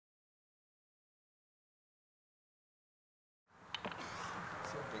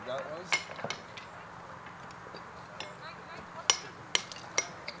that was.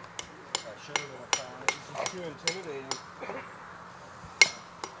 I should have been a fan. This is too intimidating.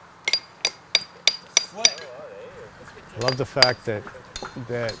 I love the fact that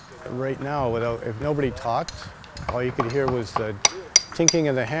right now, if nobody talked, all you could hear was the tinking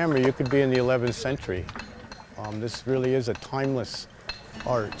of the hammer. You could be in the 11th century. This really is a timeless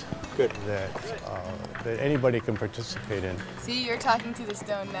art that anybody can participate in. See, you're talking to the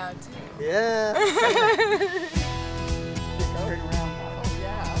stone now too. Yeah.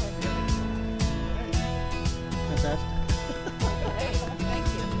 Fantastic.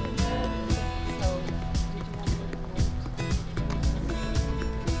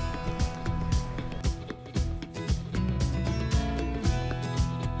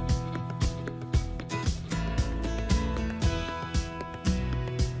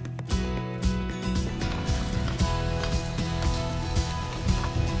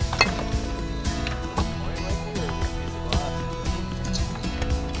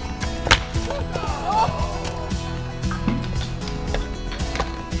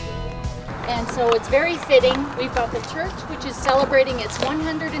 And so it's very fitting. We've got the church, which is celebrating its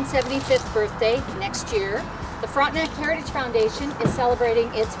 175th birthday next year. The Frontenac Heritage Foundation is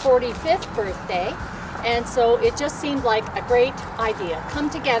celebrating its 45th birthday. And so it just seemed like a great idea. Come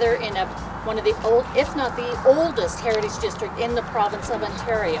together in one of the old, if not the oldest heritage district in the province of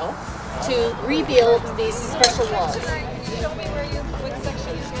Ontario to rebuild these special walls. Show me what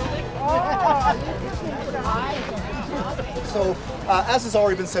section you're building. So, as has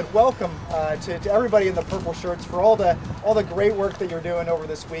already been said, welcome to everybody in the purple shirts for all the great work that you're doing over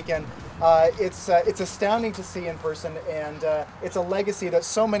this weekend. It's astounding to see in person, and it's a legacy that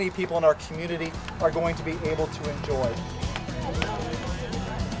so many people in our community are going to be able to enjoy.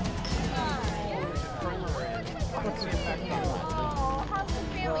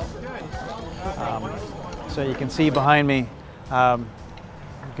 So you can see behind me,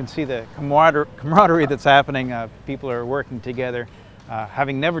 you can see the camaraderie that's happening. People are working together,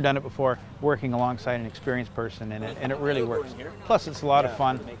 having never done it before, working alongside an experienced person, and it really works. Plus it's a lot of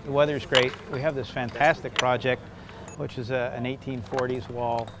fun. The weather's great. We have this fantastic project, which is an 1840s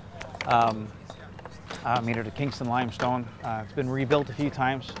wall made out of Kingston limestone. It's been rebuilt a few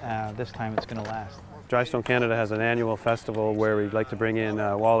times. This time it's going to last. Dry Stone Canada has an annual festival where we'd like to bring in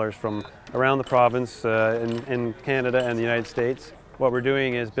wallers from around the province in Canada and the United States. What we're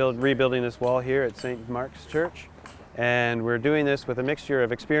doing is rebuilding this wall here at St. Mark's Church, and we're doing this with a mixture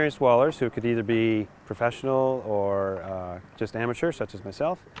of experienced wallers who could either be professional or just amateur, such as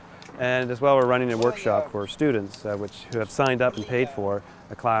myself, and as well we're running a workshop for students who have signed up and paid for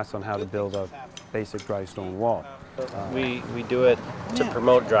a class on how to build a basic dry stone wall. We do it to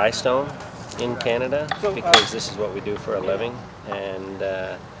promote dry stone in Canada because this is what we do for a living, and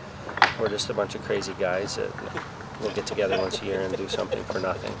we're just a bunch of crazy guys that will get together once a year and do something for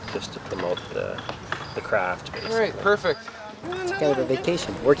nothing just to promote the craft, basically. All right, perfect. It's kind of a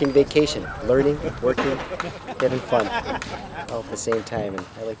vacation, working vacation, learning, working, having fun, all at the same time. And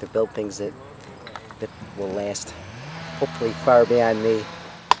I like to build things that will last, hopefully far beyond me.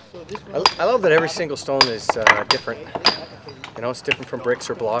 I love that every single stone is different. You know, it's different from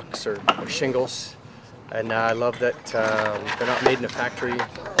bricks or blocks or shingles. And I love that they're not made in a factory.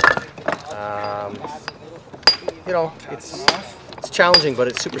 You know, it's challenging, but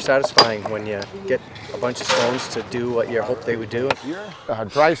it's super satisfying when you get a bunch of stones to do what you hope they would do.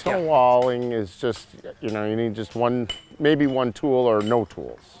 Dry stone walling is just, you know, you need just maybe one tool or no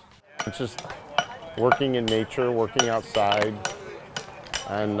tools. It's just working in nature, working outside,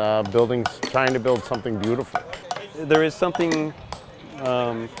 and trying to build something beautiful. There is something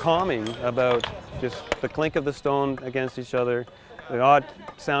calming about just the clink of the stone against each other, the odd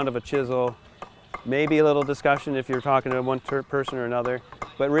sound of a chisel, maybe a little discussion if you're talking to one person or another,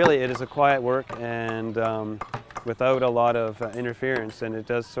 but really it is a quiet work and without a lot of interference, and it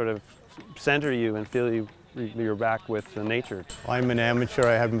does sort of center you and feel you're back with nature. I'm an amateur.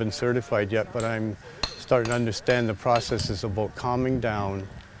 I haven't been certified yet, but I'm starting to understand the process is about calming down,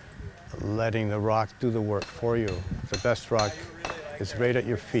 letting the rock do the work for you. The best rock is right at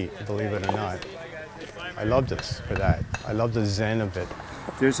your feet, believe it or not. I love this for that. I love the zen of it.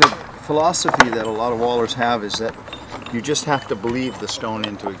 There's a philosophy that a lot of wallers have, is that you just have to believe the stone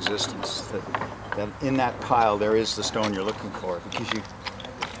into existence, that in that pile there is the stone you're looking for, because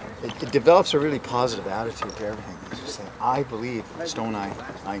it develops a really positive attitude to everything. You just say, I believe the stone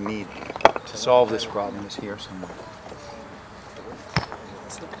I need to solve this problem is here somewhere.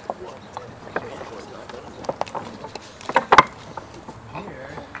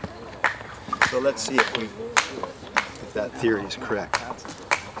 So let's see if that theory is correct.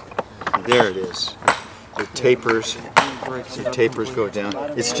 There it is. The tapers. The tapers go down.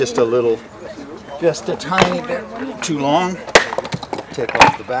 It's just a little, just a tiny bit too long. Take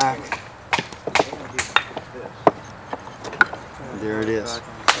off the back. There it is.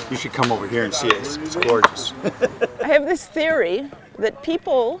 You should come over here and see it. It's gorgeous. I have this theory that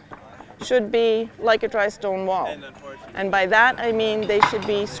people should be like a dry stone wall. And by that I mean they should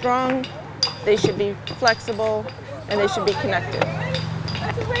be strong, they should be flexible, and they should be connected.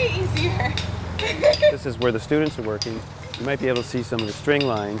 That's way easier. This is where the students are working. You might be able to see some of the string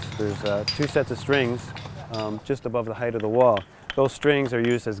lines. There's 2 sets of strings just above the height of the wall. Those strings are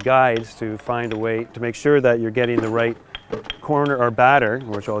used as guides to find a way to make sure that you're getting the right corner or batter,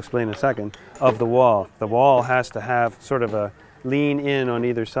 which I'll explain in a second, of the wall. The wall has to have sort of a lean in on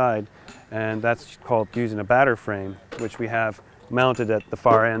either side, and that's called using a batter frame, which we have mounted at the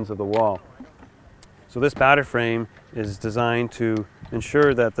far ends of the wall. So this batter frame is designed to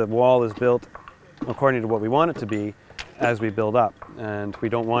ensure that the wall is built according to what we want it to be as we build up, and we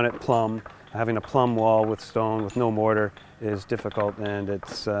don't want it plumb. Having a plumb wall with stone with no mortar is difficult, and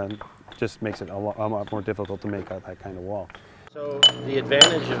it's just makes it a lot more difficult to make that kind of wall. So the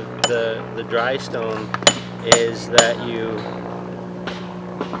advantage of the dry stone is that you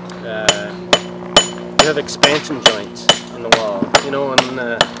have expansion joints in the wall. You know,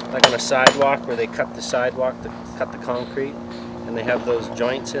 like on a sidewalk where they cut the sidewalk to cut the concrete, and they have those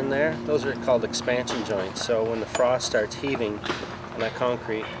joints in there. Those are called expansion joints. So when the frost starts heaving on that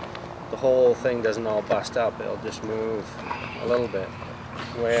concrete, the whole thing doesn't all bust up. It'll just move a little bit.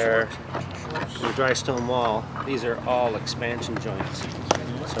 Where in the dry stone wall, these are all expansion joints.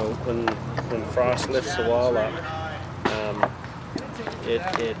 So when frost lifts the wall up,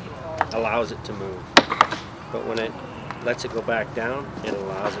 it allows it to move. But when it lets it go back down, it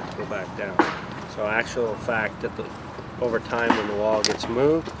allows it to go back down. So actual fact that over time when the wall gets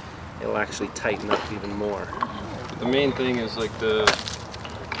moved, it'll actually tighten up even more. The main thing is like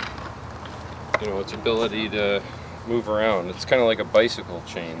its ability to move around. It's kind of like a bicycle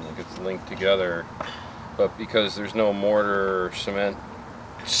chain, like it's linked together, but because there's no mortar or cement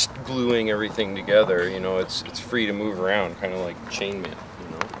gluing everything together, you know, it's free to move around, kind of like chainmail, you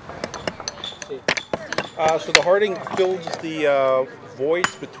know. So the Harding fills the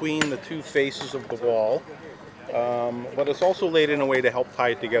voids between the 2 faces of the wall, but it's also laid in a way to help tie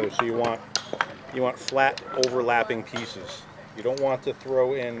it together. So you want flat overlapping pieces. You don't want to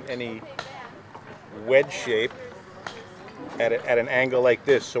throw in any wedge shape at an angle like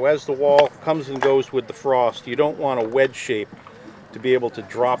this. So as the wall comes and goes with the frost, you don't want a wedge shape to be able to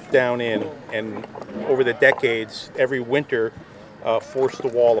drop down in and over the decades, every winter, force the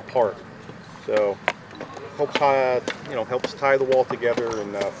wall apart. So helps tie the wall together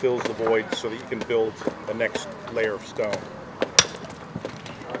and fills the void so that you can build the next layer of stone.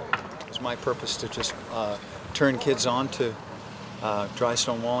 It's my purpose to just turn kids on to dry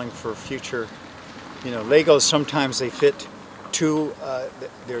stone walling for future. You know, Legos sometimes they fit too.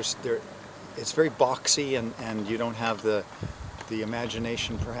 It's very boxy, and you don't have the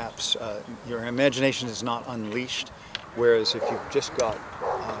imagination. Perhaps your imagination is not unleashed. Whereas if you've just got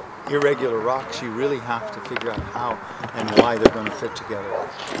irregular rocks, you really have to figure out how and why they're going to fit together.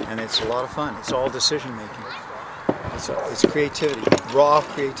 And it's a lot of fun. It's all decision making. It's creativity, raw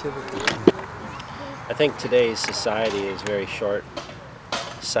creativity. I think today's society is very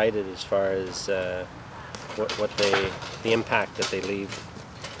short-sighted as far as the impact that they leave.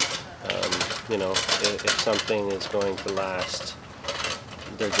 You know, if something is going to last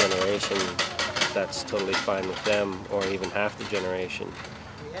their generation, that's totally fine with them, or even half the generation.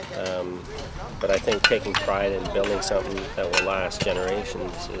 But I think taking pride in building something that will last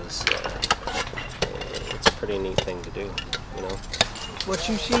generations is it's a pretty neat thing to do, you know. What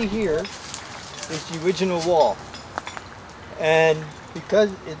you see here is the original wall, and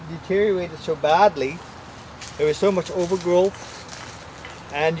because it deteriorated so badly, there was so much overgrowth,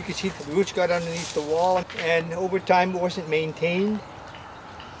 and you can see the roots got underneath the wall, and over time it wasn't maintained.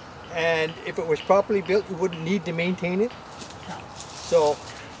 And if it was properly built, you wouldn't need to maintain it. So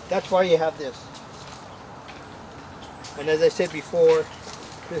that's why you have this. And as I said before,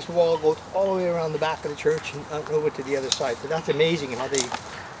 this wall goes all the way around the back of the church and over to the other side. So that's amazing how they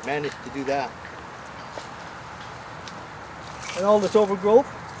managed to do that. And all this overgrowth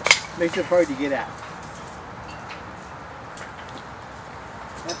makes it hard to get at.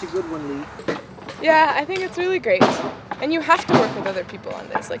 That's a good one, Lee. Yeah, I think it's really great. And you have to work with other people on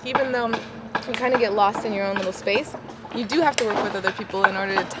this. Like, even though you kind of get lost in your own little space, you do have to work with other people in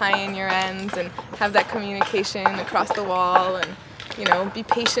order to tie in your ends and have that communication across the wall. And you know, be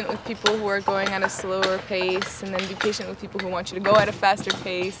patient with people who are going at a slower pace, and then be patient with people who want you to go at a faster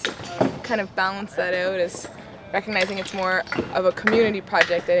pace. Kind of balance that out as recognizing it's more of a community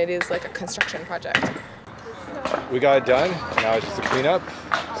project than it is like a construction project. We got it done. Now it's just a cleanup.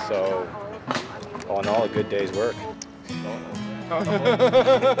 So, all in all, a good day's work. No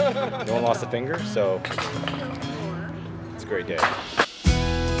one lost a finger, so it's a great day.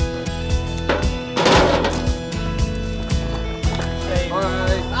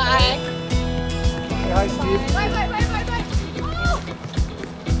 Bye. Bye. Hi, Steve. Bye, bye, bye, bye, bye.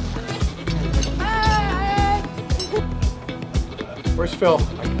 Where's Phil?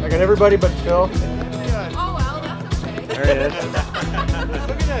 I got everybody but Phil. Oh well, that's okay. There he is. Look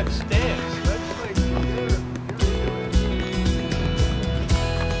at that stance. That's like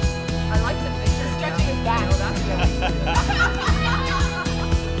I like the picture. Stretching his back. Oh, that's good.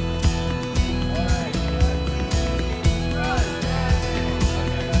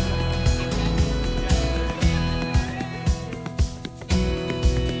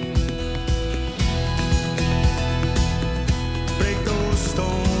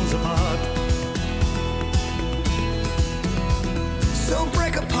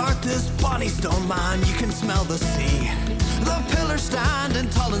 This Bonnie Stone mine, you can smell the sea. The pillars standing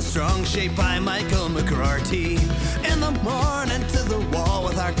tall and strong, shaped by Michael McGroarty. In the morning to the wall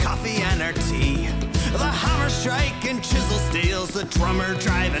with our coffee and our tea. The hammer striking, chisel steels, the drummer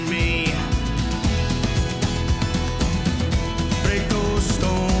driving me. Break those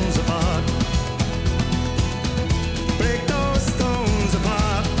stones apart.